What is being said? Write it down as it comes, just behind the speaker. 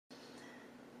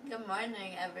Good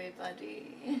morning,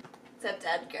 everybody. Except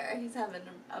Edgar. He's having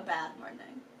a bad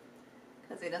morning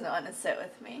because he doesn't want to sit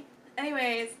with me.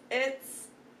 Anyways, it's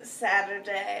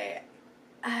Saturday.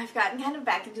 I've gotten kind of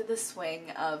back into the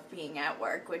swing of being at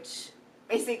work, which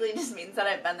basically just means that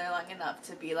I've been there long enough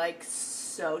to be like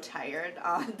so tired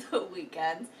on the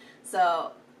weekends.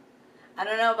 So I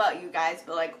don't know about you guys,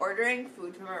 but like ordering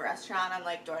food from a restaurant on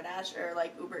like DoorDash or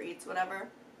like Uber Eats, whatever,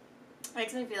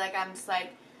 makes me feel like I'm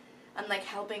like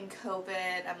helping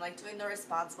COVID. I'm like doing the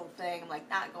responsible thing. I'm like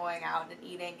not going out and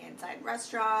eating inside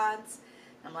restaurants.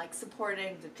 I'm like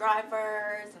supporting the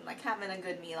drivers and like having a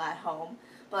good meal at home.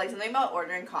 But like something about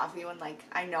ordering coffee when like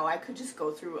I know I could just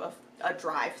go through a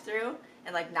drive-through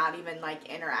and like not even like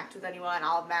interact with anyone.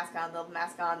 I'll have mask on, they'll have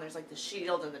mask on. There's like the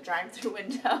shield in the drive-through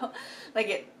window.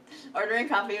 Ordering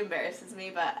coffee embarrasses me,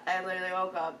 but I literally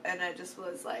woke up and I just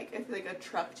was like, I feel like a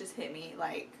truck just hit me.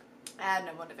 Like I had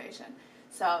no motivation.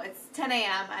 So it's 10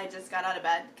 a.m. I just got out of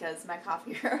bed because my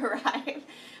coffee arrived.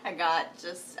 I got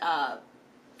just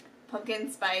pumpkin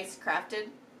spice crafted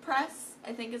press,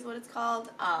 I think is what it's called,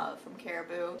 from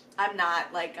Caribou. I'm not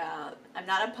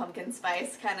a pumpkin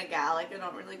spice kind of gal. Like I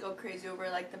don't really go crazy over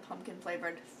like the pumpkin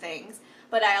flavored things.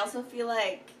 But I also feel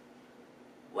like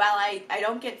while I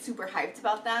don't get super hyped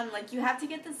about them, like you have to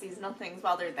get the seasonal things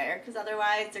while they're there because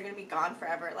otherwise they're going to be gone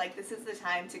forever. Like this is the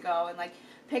time to go and like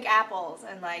pick apples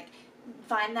and like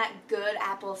find that good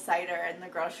apple cider in the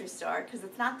grocery store because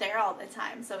it's not there all the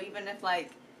time. So even if like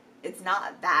it's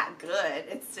not that good,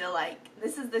 it's still like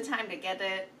this is the time to get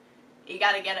it. You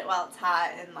got to get it while it's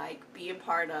hot and like be a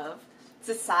part of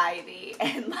society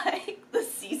and like the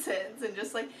seasons and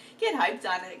just like get hyped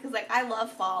on it because like I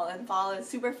love fall and fall is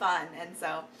super fun. And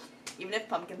so even if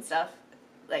pumpkin stuff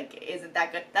like isn't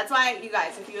that good, that's why you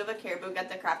guys, if you have a Caribou, get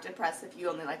the crafted press if you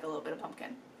only like a little bit of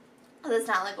pumpkin. It's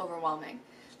not like overwhelming.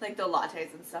 Like the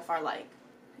lattes and stuff are like,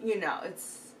 you know,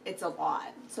 it's a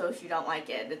lot. So if you don't like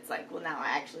it, it's like, well now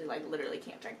I actually like literally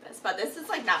can't drink this. But this is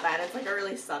like not bad. It's like a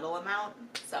really subtle amount.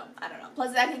 So I don't know.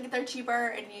 Plus I think they're cheaper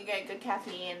and you get good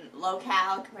caffeine, low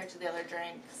cal compared to the other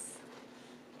drinks.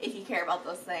 If you care about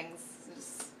those things,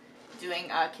 just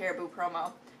doing a Caribou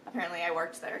promo. Apparently I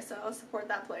worked there, so support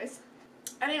that place.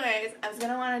 Anyways, I was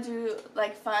gonna want to do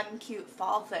like fun, cute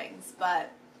fall things,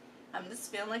 but I'm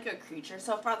just feeling like a creature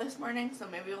so far this morning, so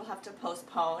maybe we'll have to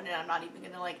postpone, and I'm not even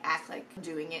going to, like, act like I'm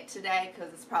doing it today,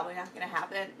 because it's probably not going to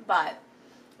happen, but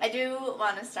I do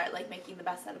want to start, like, making the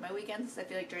best out of my weekends, because I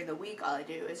feel like during the week, all I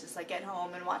do is just, like, get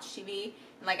home and watch TV,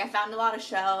 and, like, I found a lot of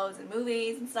shows and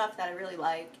movies and stuff that I really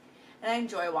like, and I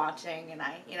enjoy watching, and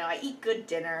I eat good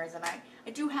dinners, and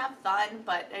I do have fun,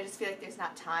 but I just feel like there's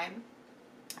not time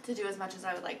to do as much as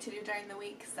I would like to do during the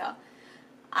week, so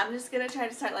I'm just going to try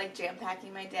to start, like,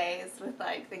 jam-packing my days with,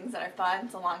 like, things that are fun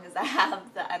so long as I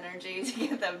have the energy to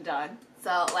get them done.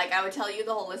 So, like, I would tell you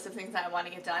the whole list of things that I want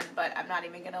to get done, but I'm not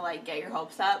even going to, like, get your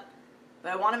hopes up.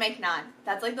 But I want to make naan.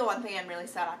 That's, like, the one thing I'm really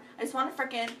set on. I just want to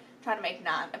frickin' try to make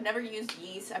naan. I've never used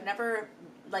yeast. I've never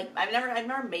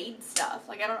made stuff.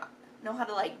 Like, I don't know how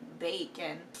to, like, bake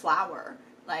and flour.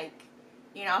 Like,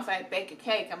 you know, if I bake a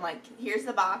cake, I'm like, here's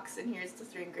the box and here's the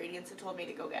 3 ingredients it told me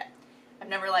to go get. I've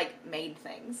never, like, made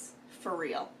things for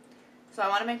real. So I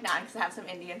want to make naan because I have some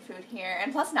Indian food here.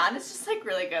 And plus naan is just, like,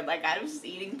 really good. Like, I was just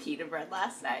eating pita bread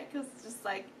last night because it's just,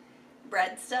 like,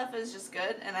 bread stuff is just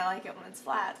good. And I like it when it's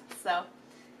flat. So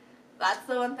that's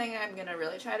the one thing I'm going to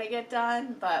really try to get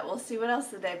done. But we'll see what else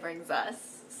the day brings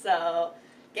us. So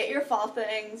get your fall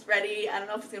things ready. I don't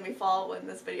know if it's going to be fall when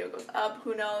this video goes up.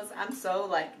 Who knows? I'm so,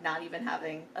 like, not even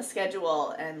having a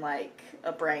schedule and, like,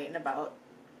 a brain about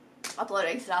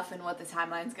uploading stuff and what the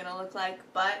timeline's gonna look like,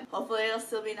 but hopefully it'll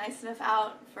still be nice enough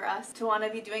out for us to want to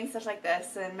be doing stuff like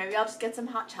this, and maybe I'll just get some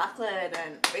hot chocolate,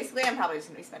 and basically I'm probably just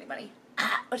gonna be spending money,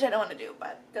 which I don't want to do,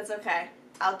 but that's okay.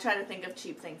 I'll try to think of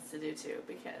cheap things to do too,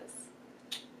 because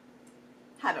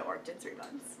I haven't worked in 3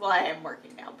 months. Well, I am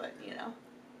working now, but you know,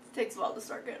 it takes a while to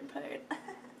start getting paid.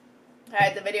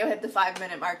 Alright, the video hit the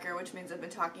 5-minute marker, which means I've been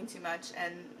talking too much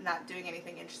and not doing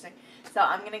anything interesting, so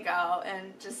I'm gonna go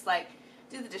and just like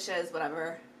do the dishes,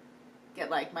 whatever,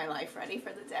 get like my life ready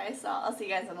for the day. So I'll see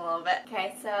you guys in a little bit.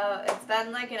 Okay, so it's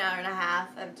been like an hour and a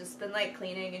half. I've just been like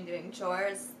cleaning and doing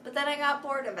chores, but then I got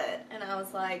bored of it and I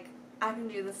was like, I can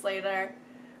do this later.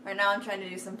 Right now I'm trying to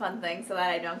do some fun things so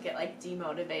that I don't get like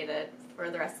demotivated for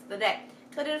the rest of the day.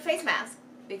 So I did a face mask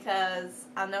because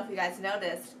I don't know if you guys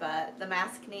noticed, but the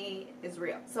mask knee is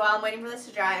real. So while I'm waiting for this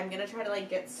to dry, I'm gonna try to like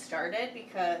get started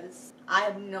because I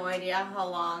have no idea how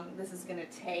long this is gonna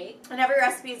take. And every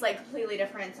recipe is like completely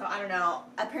different, so I don't know.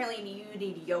 Apparently you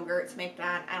need yogurt to make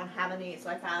that. I don't have any, so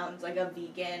I found like a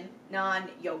vegan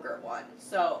non-yogurt one.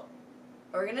 So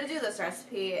we're gonna do this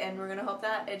recipe and we're gonna hope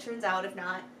that it turns out. If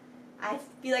not, I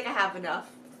feel like I have enough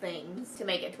things to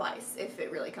make it twice if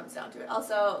it really comes down to it.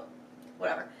 Also,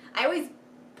 whatever. I always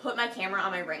put my camera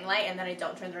on my ring light and then I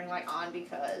don't turn the ring light on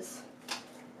because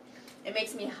it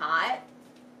makes me hot.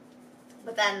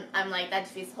 But then I'm like, that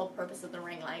defeats the whole purpose of the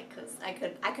ring light, because I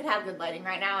could have good lighting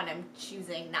right now and I'm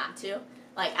choosing not to.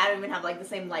 Like, I don't even have like the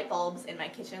same light bulbs in my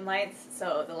kitchen lights,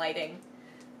 so the lighting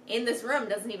in this room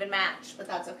doesn't even match, but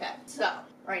that's okay. So,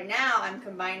 right now I'm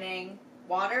combining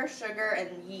water, sugar, and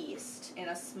yeast in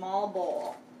a small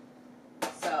bowl.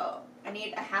 So, I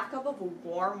need a half cup of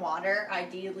warm water,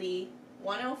 ideally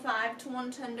 105 to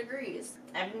 110 degrees.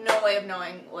 I have no way of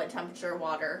knowing what temperature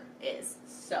water is,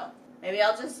 so maybe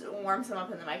I'll just warm some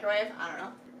up in the microwave. I don't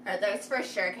know. Alright, there's for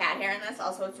sure cat hair in this.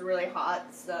 Also, it's really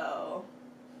hot, so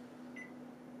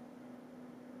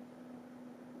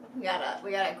we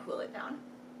gotta cool it down.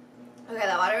 Okay,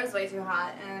 that water is way too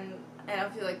hot, and I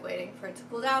don't feel like waiting for it to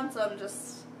cool down, so I'm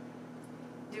just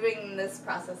doing this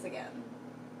process again.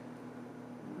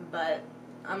 But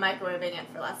I'm microwaving it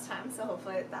for less time, so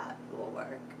hopefully that will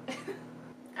work.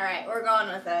 Alright, we're going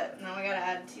with it. Now we gotta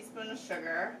add a teaspoon of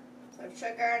sugar. So I have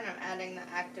sugar, and I'm adding the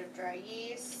active dry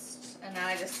yeast, and now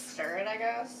I just stir it, I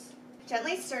guess.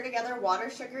 Gently stir together water,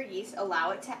 sugar, yeast.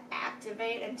 Allow it to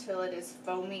activate until it is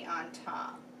foamy on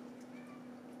top.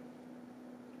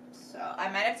 So I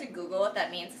might have to Google what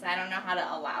that means, because I don't know how to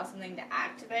allow something to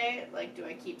activate. Like, do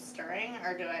I keep stirring,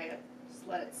 or do I just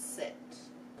let it sit?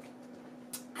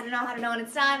 I don't know how to know when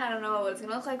it's done. I don't know what it's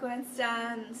going to look like when it's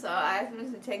done. So I'm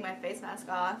just going to take my face mask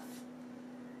off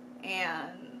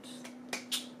and,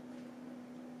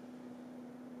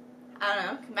 I don't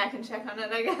know, come back and check on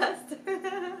it, I guess.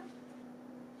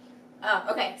 Oh,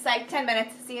 okay. It's like 10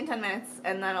 minutes. See you in 10 minutes,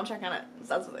 and then I'll check on it.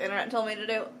 So that's what the internet told me to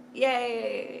do.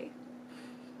 Yay!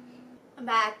 I'm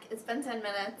back. It's been 10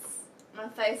 minutes. My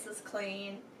face is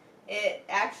clean. It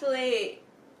actually,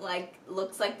 like,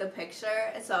 looks like the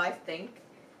picture, so I think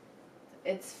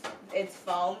it's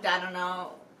foamed. I don't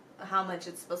know how much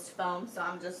it's supposed to foam, so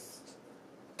I'm just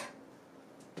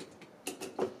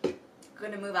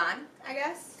gonna move on, I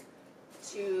guess,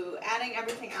 to adding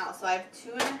everything else. So I have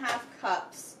 2.5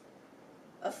 cups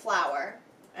of flour,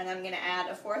 and I'm gonna add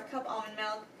a 1/4 cup almond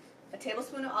milk, a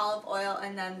tablespoon of olive oil,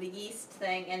 and then the yeast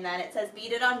thing, and then it says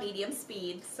beat it on medium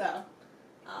speed, so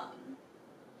I'm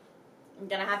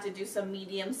gonna have to do some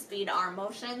medium speed arm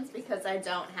motions because I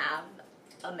don't have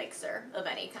a mixer of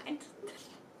any kind.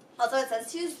 Also, it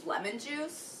says to use lemon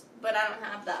juice, but I don't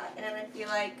have that, and I feel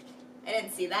like I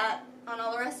didn't see that on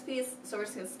all the recipes, so we're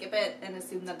just gonna skip it and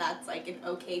assume that that's like an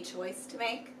okay choice to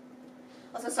make.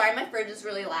 Also, sorry, my fridge is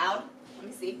really loud. Let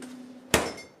me see.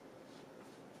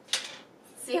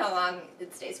 See how long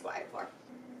it stays quiet for.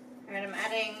 Alright, I'm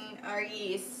adding our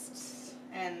yeast,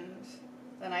 and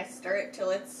then I stir it till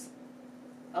it's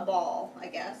a ball, I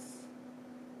guess.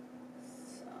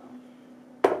 So,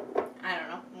 I don't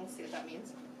know. We'll see what that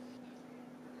means.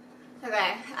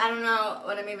 Okay, I don't know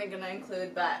what I'm even going to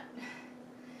include, but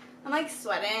I'm like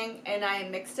sweating, and I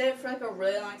mixed it for like a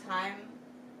really long time,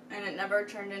 and it never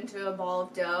turned into a ball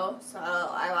of dough, so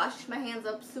I washed my hands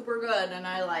up super good, and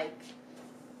I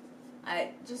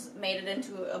just made it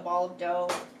into a ball of dough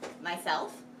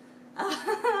myself.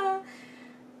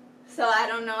 So I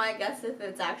don't know, I guess, if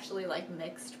it's actually like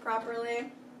mixed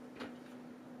properly.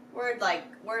 We're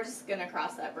just gonna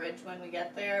cross that bridge when we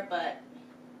get there, but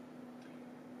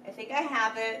I think I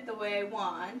have it the way I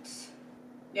want.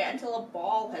 Yeah, until a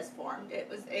ball has formed. It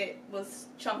was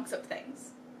chunks of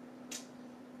things.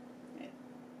 It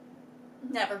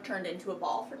never turned into a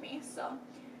ball for me, so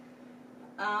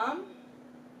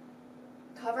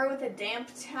cover with a damp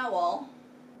towel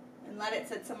and let it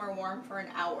sit somewhere warm for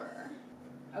an hour.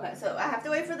 Okay, so I have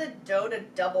to wait for the dough to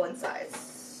double in size,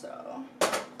 so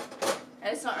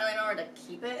I just don't really know where to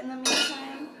keep it in the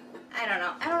meantime. I don't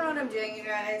know what I'm doing, you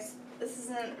guys. This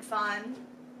isn't fun.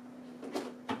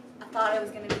 I thought it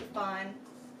was going to be fun.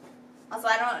 Also,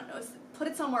 I don't know, put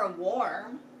it somewhere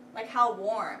warm. Like, how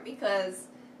warm? Because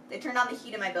they turned on the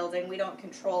heat in my building, we don't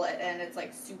control it, and it's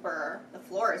like the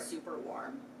floor is super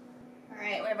warm.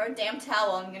 Alright, we have our damp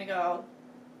towel. I'm gonna go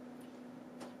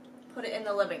put it in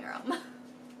the living room.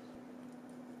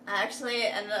 I actually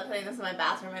ended up putting this in my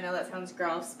bathroom. I know that sounds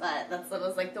gross, but that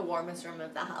was like the warmest room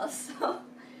of the house. So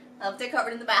I left it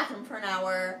covered in the bathroom for an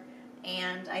hour,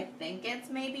 and I think it's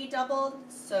maybe doubled.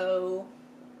 So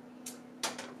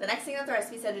the next thing that the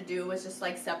recipe said to do was just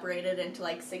like separate it into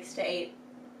like 6 to 8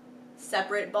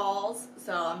 separate balls.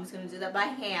 So I'm just gonna do that by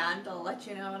hand. I'll let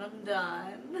you know when I'm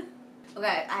done.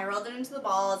 Okay, I rolled it into the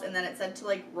balls, and then it said to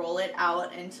like roll it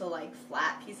out into like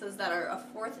flat pieces that are a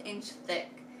 1/4 inch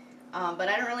thick. but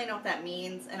I don't really know what that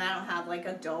means, and I don't have like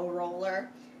a dough roller.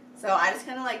 So I just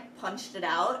kind of like punched it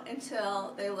out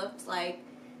until they looked like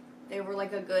they were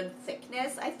like a good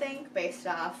thickness, I think, based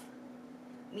off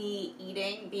me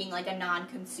being like a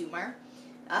non-consumer,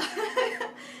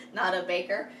 not a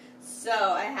baker. So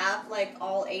I have like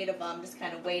all 8 of them just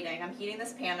kind of waiting. I'm heating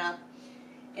this pan up.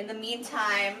 In the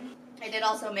meantime, I did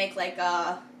also make like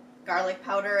a garlic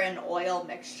powder and oil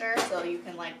mixture, so you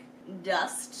can like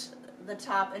dust the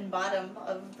top and bottom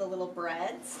of the little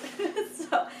breads.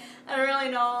 So I don't really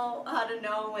know how to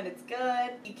know when it's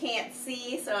good. You can't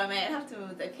see, so I might have to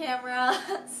move the camera.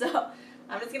 So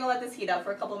I'm just gonna let this heat up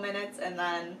for a couple minutes, and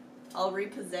then I'll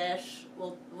reposition.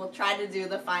 We'll try to do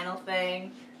the final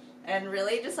thing, and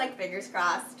really just like fingers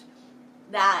crossed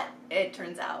that it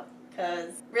turns out.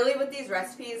 Because really with these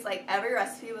recipes, like every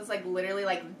recipe was like literally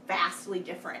like vastly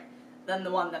different than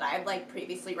the one that I had like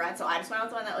previously read. So I just went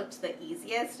with the one that looked the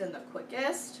easiest and the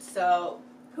quickest. So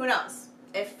who knows?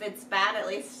 If it's bad, at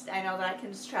least I know that I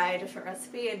can just try a different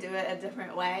recipe and do it a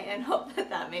different way and hope that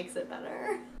that makes it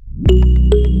better.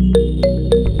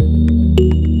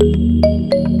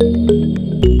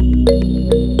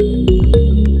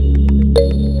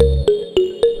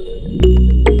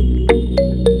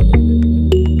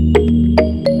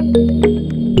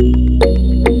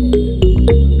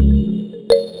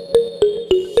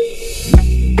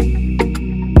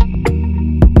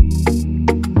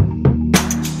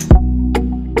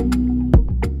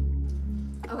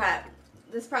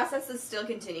 This process is still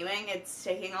continuing. It's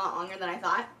taking a lot longer than I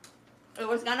thought it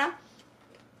was gonna.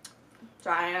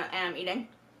 Sorry, I am eating.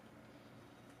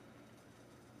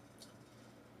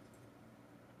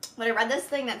 But I read this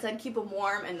thing that said keep them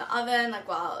warm in the oven, like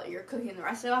while you're cooking the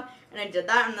rest of them, and I did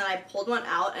that, and then I pulled one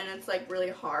out, and it's like really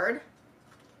hard.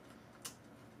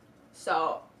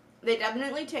 So they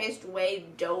definitely taste way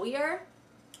doughier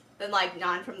than like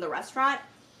naan from the restaurant.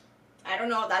 I don't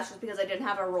know if that's just because I didn't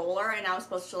have a roller and I was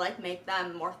supposed to like make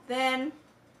them more thin.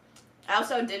 I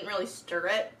also didn't really stir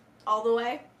it all the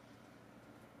way.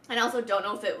 And I also don't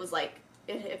know if it was like,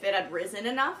 if it had risen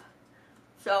enough.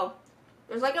 So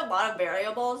there's like a lot of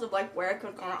variables of like where it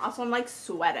could go. Also I'm like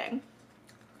sweating.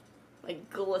 Like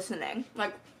glistening.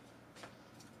 Like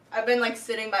I've been like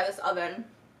sitting by this oven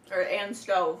and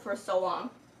stove for so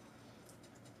long.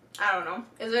 I don't know.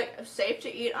 Is it safe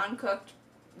to eat uncooked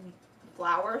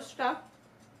flour stuff?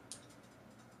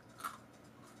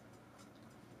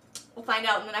 We'll find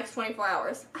out in the next 24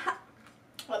 hours.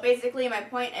 But basically my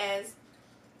point is,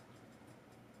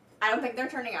 I don't think they're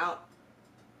turning out.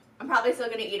 I'm probably still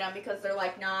gonna eat them because they're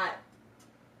like not,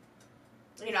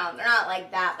 you know, they're not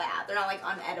like that bad. They're not like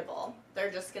unedible.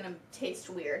 They're just gonna taste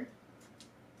weird.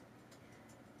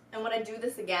 And would I do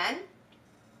this again?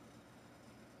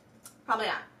 Probably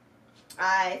not.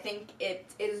 I think it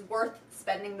is worth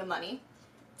spending the money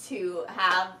to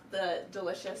have the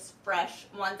delicious, fresh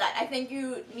ones. I think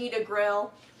you need a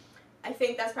grill. I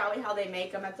think that's probably how they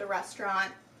make them at the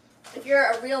restaurant. If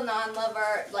you're a real naan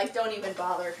lover, like don't even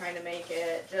bother trying to make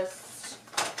it. Just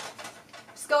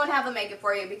go and have them make it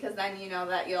for you, because then you know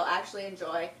that you'll actually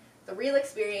enjoy the real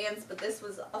experience. But this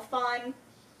was a fun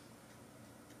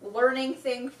learning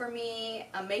thing for me.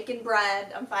 I'm making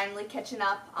bread. I'm finally catching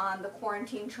up on the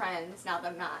quarantine trends now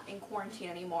that I'm not in quarantine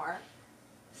anymore.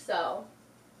 So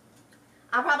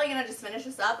I'm probably gonna just finish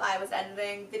this up. I was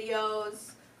editing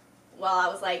videos while I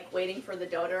was like waiting for the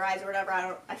dough to rise or whatever.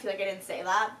 I feel like I didn't say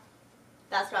that.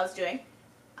 That's what I was doing.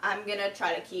 I'm gonna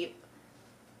try to keep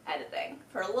editing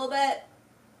for a little bit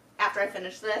after I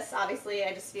finish this. Obviously,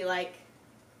 I just feel like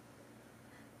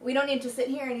we don't need to sit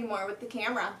here anymore with the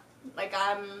camera. Like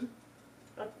I've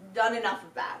done enough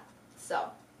of that. So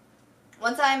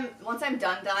once I'm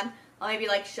done, I'll maybe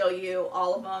like show you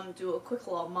all of them, do a quick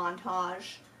little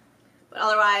montage. But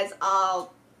otherwise,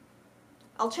 I'll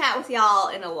chat with y'all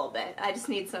in a little bit. I just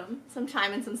need some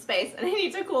time and some space, and I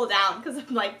need to cool down because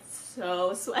I'm like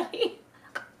so sweaty.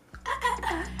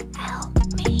 Help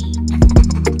me.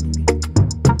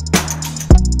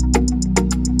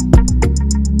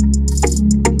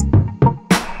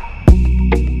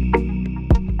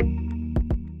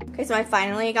 Okay, so I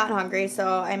finally got hungry,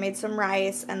 so I made some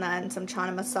rice and then some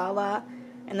chana masala.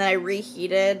 And then I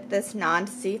reheated this naan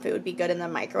to see if it would be good in the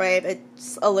microwave.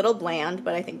 It's a little bland,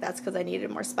 but I think that's because I needed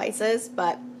more spices.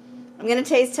 But I'm going to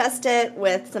taste test it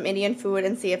with some Indian food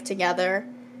and see if together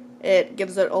it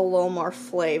gives it a little more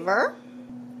flavor.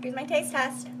 Here's my taste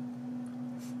test.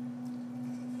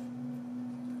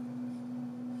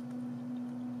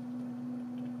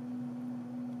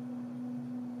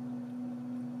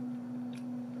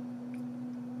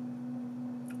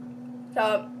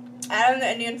 So, adding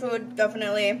the Indian food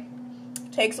definitely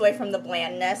takes away from the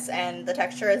blandness, and the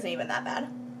texture isn't even that bad.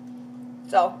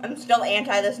 So, I'm still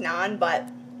anti this naan, but,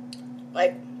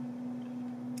 like,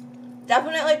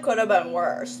 definitely could have been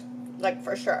worse. Like,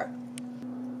 for sure.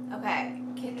 Okay,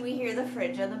 can we hear the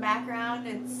fridge in the background?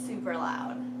 It's super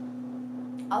loud.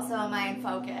 Also, am I in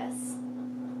focus?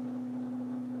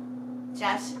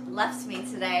 Josh left me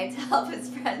today to help his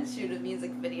friend shoot a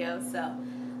music video, so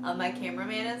my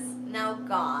cameraman is now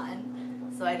gone,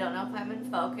 so I don't know if I'm in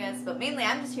focus, but mainly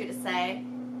I'm just here to say,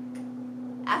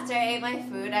 after I ate my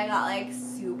food, I got like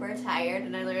super tired,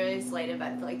 and I literally just laid in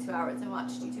bed for like 2 hours and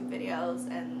watched YouTube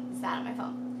videos and sat on my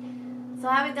phone. So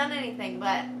I haven't done anything,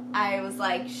 but I was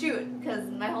like, shoot, because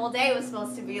my whole day was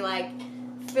supposed to be like,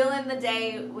 fill in the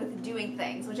day with doing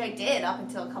things, which I did up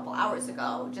until a couple hours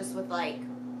ago, just with like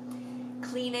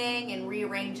cleaning and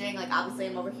rearranging. Like, obviously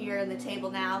I'm over here in the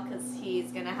table now because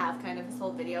he's gonna have kind of his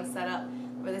whole video set up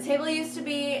where the table used to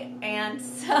be. And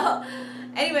so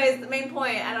anyways, the main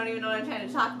point, I don't even know what I'm trying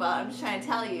to talk about. I'm just trying to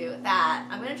tell you that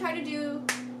I'm gonna try to do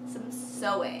some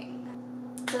sewing.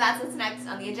 So that's what's next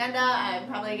on the agenda. I'm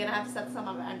probably gonna have to set some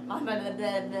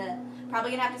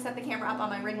probably gonna have to set the camera up on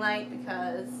my ring light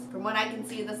because from what I can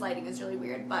see, this lighting is really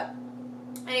weird. But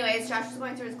anyways, Josh was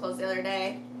going through his clothes the other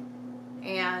day,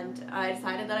 and I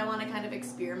decided that I want to kind of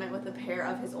experiment with a pair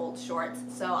of his old shorts.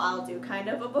 So I'll do kind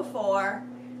of a before,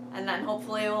 and then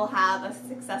hopefully we'll have a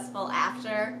successful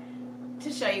after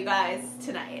to show you guys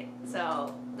tonight.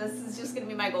 So this is just going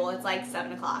to be my goal. It's like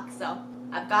 7 o'clock, so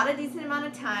I've got a decent amount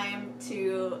of time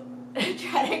to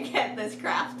try to get this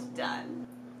craft done.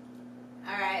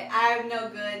 Alright, I'm no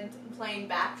good playing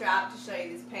backdrop to show you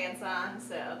these pants on,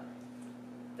 so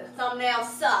the thumbnail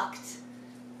sucked.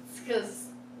 It's because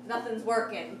nothing's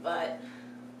working, but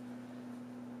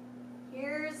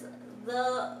here's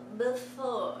the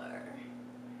before.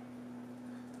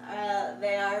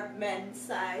 They are men's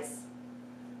size.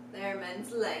 They are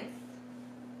men's length.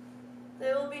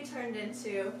 They will be turned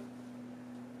into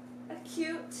a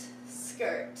cute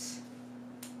skirt.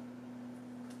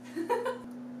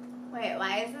 Wait,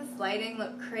 why does this lighting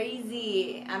look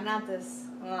crazy? I'm not this,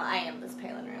 well, I am this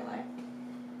pale in real life.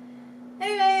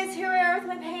 Anyways, here we are with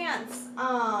my pants.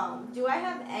 Do I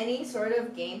have any sort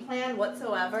of game plan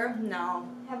whatsoever? No.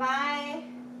 Have I,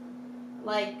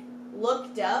 like,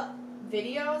 looked up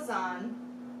videos on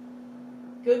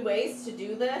good ways to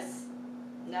do this?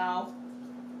 No.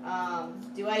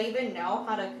 Do I even know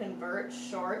how to convert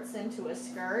shorts into a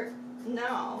skirt?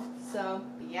 No. So,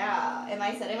 yeah. Am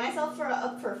I setting myself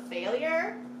up for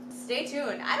failure? Stay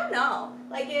tuned. I don't know.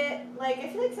 I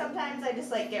feel like sometimes I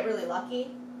just, get really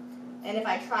lucky. And if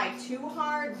I try too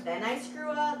hard, then I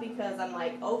screw up because I'm,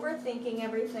 overthinking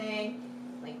everything,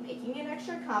 making it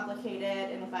extra complicated.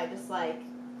 And if I just,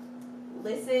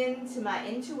 listen to my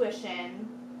intuition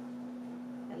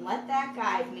and let that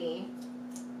guide me,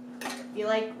 I feel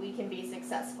like we can be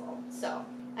successful. So,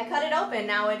 I cut it open.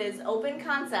 Now it is open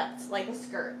concept, like a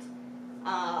skirt.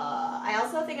 I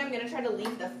also think I'm going to try to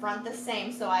leave the front the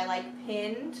same, so I,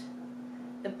 pinned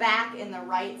the back in the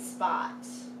right spot,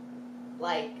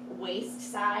 waist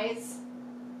size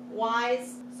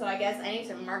wise. So I guess I need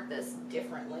to mark this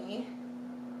differently.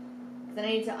 Then I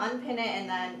need to unpin it, and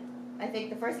then I think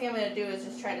the first thing I'm going to do is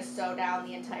just try to sew down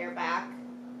the entire back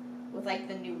with,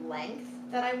 the new length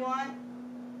that I want.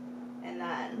 And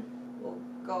then we'll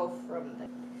go from there.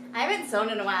 I haven't sewn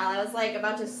in a while. I was,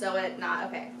 about to sew it.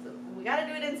 Okay, so we got to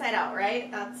do it inside out,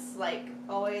 right? That's,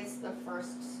 always the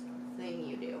first thing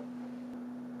you do.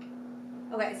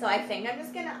 Okay, so I think I'm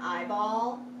just going to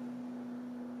eyeball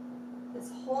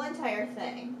this whole entire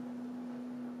thing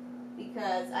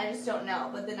because I just don't know.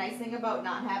 But the nice thing about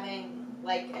not having,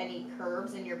 any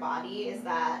curves in your body is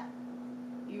that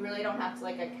you really don't have to,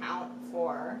 account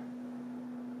for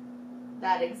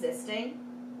that existing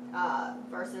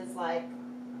versus,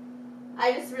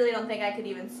 I just really don't think I could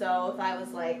even sew if I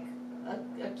was, a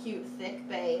cute, thick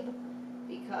babe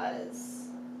because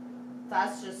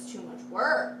that's just too much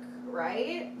work.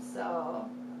 Right? So,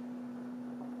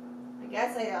 I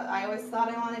guess I always thought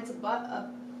I wanted to I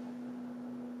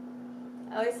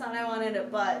always thought I wanted a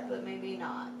butt, but maybe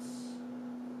not,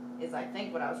 is I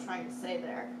think what I was trying to say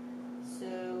there.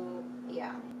 So,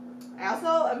 yeah. I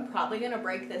also am probably going to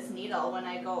break this needle when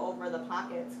I go over the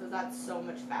pockets, because that's so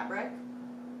much fabric.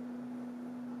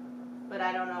 But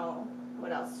I don't know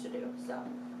what else to do, so.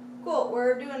 Cool,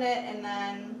 we're doing it, and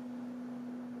then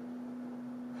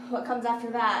what comes after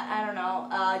that? I don't know.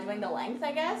 Doing the length,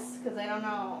 I guess? Because I don't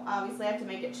know. Obviously, I have to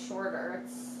make it shorter.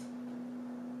 It's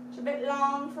a bit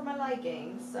long for my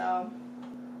liking. So,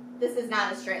 this is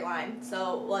not a straight line.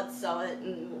 So, let's sew it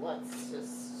and let's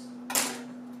just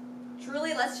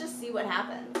see what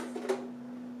happens.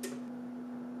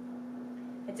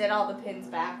 did all the pins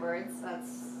backwards.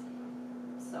 That's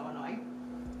so annoying.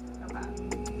 Okay.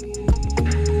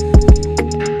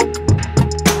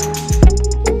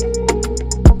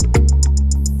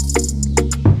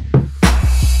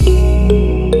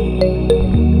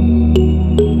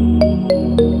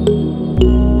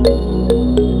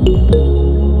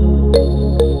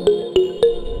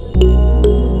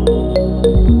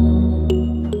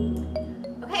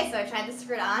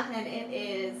 And it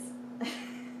is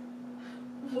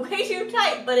way too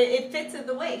tight, but it fits in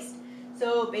the waist.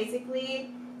 So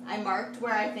basically, I marked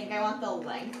where I think I want the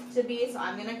length to be, so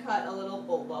I'm going to cut a little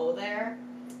below there,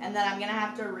 and then I'm going to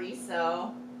have to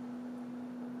re-sew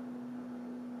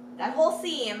that whole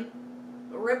seam,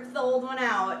 rip the old one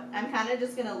out. I'm kind of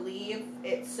just going to leave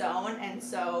it sewn and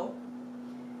sew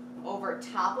over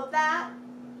top of that,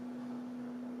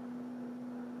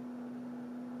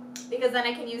 because then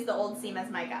I can use the old seam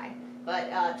as my guide.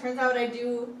 But turns out I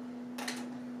do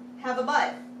have a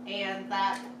butt, and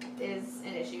that is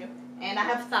an issue. And I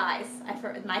have thighs.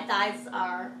 My thighs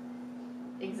are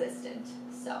existent.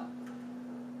 So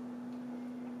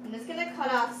I'm just going to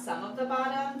cut off some of the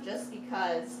bottom just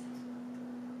because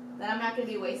then I'm not going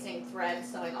to be wasting thread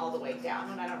sewing all the way down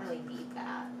when I don't really need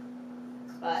that.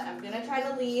 But I'm going to try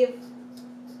to leave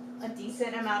a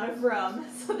decent amount of room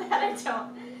so that I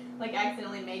don't like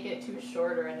accidentally make it too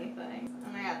short or anything.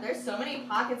 Oh my god, there's so many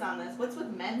pockets on this. What's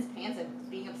with men's pants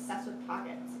and being obsessed with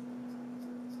pockets?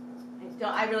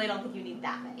 I really don't think you need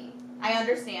that many. I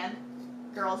understand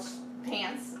girls'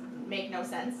 pants make no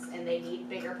sense and they need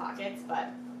bigger pockets,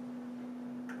 but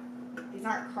these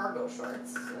aren't cargo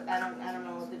shorts. I don't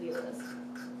know what the deal is.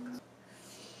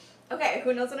 Okay,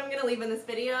 who knows what I'm going to leave in this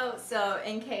video, so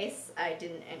in case I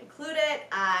didn't include it,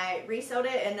 I re-sewed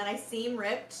it and then I seam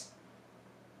ripped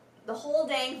the whole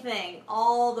dang thing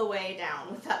all the way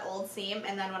down with that old seam,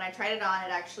 and then when I tried it on, it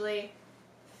actually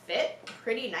fit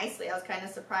pretty nicely. I was kind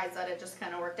of surprised that it just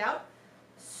kind of worked out.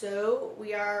 So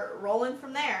we are rolling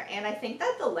from there, and I think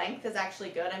that the length is actually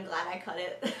good. I'm glad I cut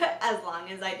it as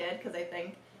long as I did, because I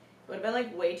think it would have been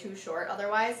like way too short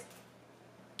otherwise.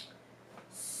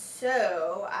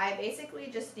 So I basically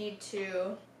just need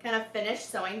to kind of finish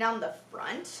sewing down the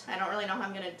front. I don't really know how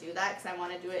I'm going to do that because I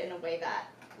want to do it in a way that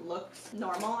looks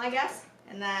normal, I guess.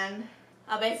 And then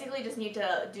I'll basically just need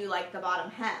to do like the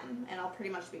bottom hem and I'll pretty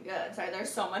much be good. Sorry,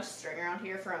 there's so much string around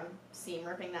here from seam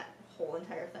ripping that whole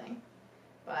entire thing.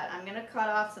 But I'm going to cut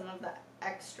off some of the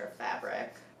extra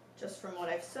fabric just from what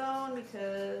I've sewn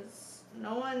because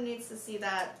no one needs to see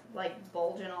that like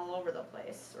bulging all over the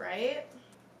place, right?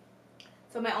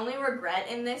 So my only regret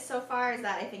in this so far is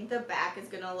that I think the back is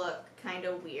going to look kind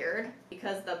of weird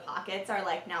because the pockets are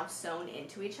like now sewn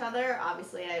into each other.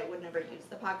 Obviously I would never use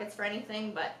the pockets for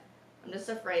anything, but I'm just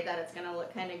afraid that it's going to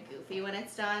look kind of goofy when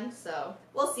it's done. So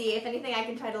we'll see. If anything, I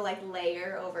can try to like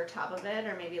layer over top of it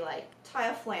or maybe like tie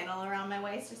a flannel around my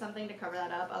waist or something to cover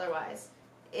that up. Otherwise,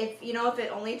 if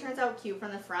it only turns out cute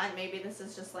from the front, maybe this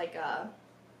is just like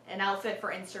an outfit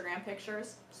for Instagram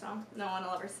pictures. So no one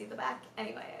will ever see the back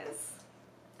anyways.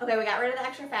 Okay, we got rid of the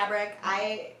extra fabric.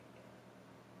 I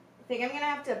think I'm going to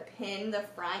have to pin the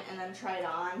front and then try it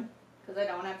on because I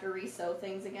don't have to re-sew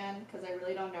things again because I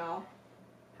really don't know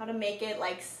how to make it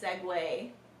like segue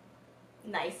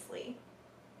nicely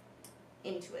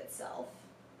into itself.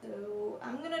 So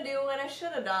I'm going to do what I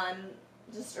should have done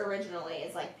just originally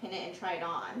is like pin it and try it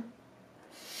on.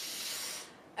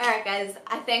 Alright guys,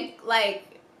 I think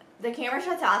like the camera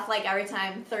shuts off like every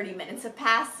time 30 minutes have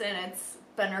passed and it's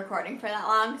been recording for that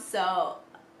long, so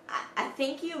I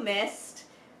think you missed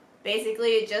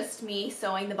basically just me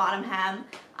sewing the bottom hem.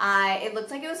 It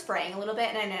looked like it was fraying a little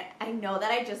bit, and I know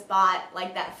that I just bought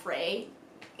like that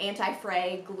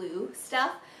anti-fray glue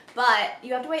stuff, but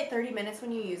you have to wait 30 minutes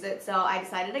when you use it, so I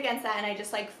decided against that and I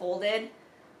just like folded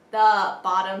the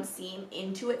bottom seam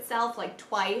into itself like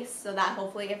twice so that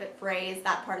hopefully if it frays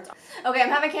that part's off. Okay, I'm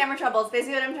having camera troubles.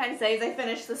 Basically what I'm trying to say is I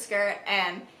finished the skirt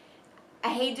and I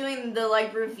hate doing the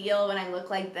like reveal when I look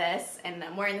like this and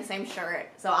I'm wearing the same shirt.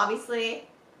 So obviously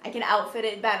I can outfit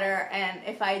it better, and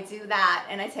if I do that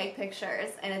and I take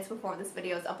pictures and it's before this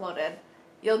video is uploaded,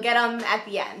 you'll get them at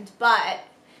the end. But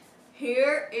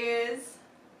here is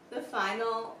the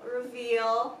final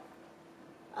reveal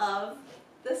of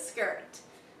the skirt.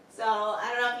 So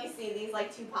I don't know if you see these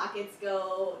like two pockets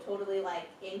go totally like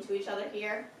into each other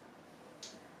here.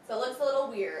 So it looks a little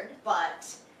weird,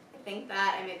 but I think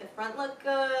that I made the front look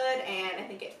good and I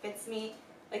think it fits me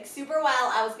like super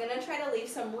well. I was going to try to leave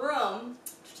some room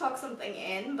to tuck something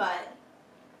in, but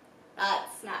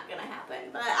that's not going to happen.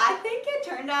 But I think it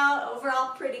turned out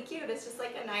overall pretty cute. It's just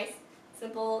like a nice,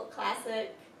 simple,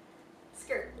 classic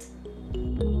skirt.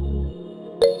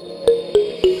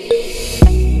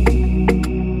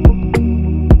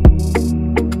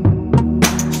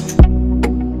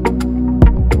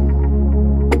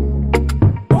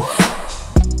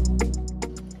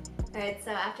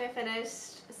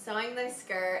 sewing this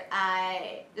skirt.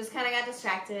 I just kind of got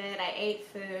distracted. I ate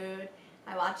food.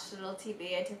 I watched a little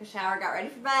TV. I took a shower, got ready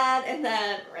for bed, and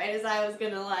then right as I was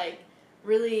gonna like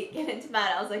really get into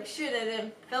bed, I was like, shoot, I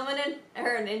didn't film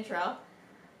an intro.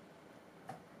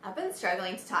 I've been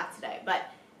struggling to talk today, but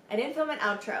I didn't film an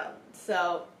outro.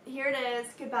 So here it is.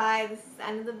 Goodbye. This is the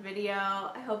end of the video.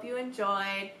 I hope you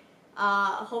enjoyed.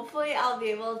 Hopefully I'll be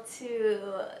able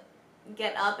to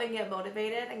get up and get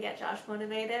motivated and get Josh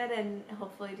motivated and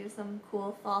hopefully do some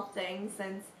cool fall things,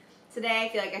 since today I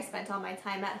feel like I spent all my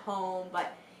time at home,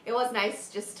 but it was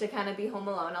nice just to kind of be home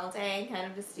alone all day and kind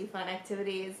of just do fun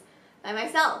activities by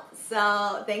myself.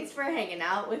 So thanks for hanging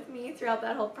out with me throughout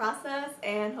that whole process,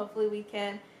 and hopefully we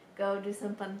can go do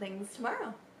some fun things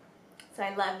tomorrow. So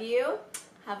I love you.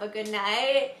 Have a good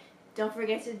night. Don't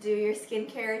forget to do your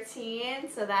skincare routine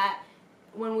so that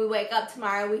when we wake up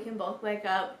tomorrow, we can both wake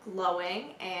up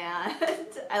glowing. And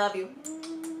I love you.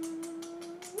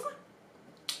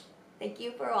 Thank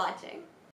you for watching.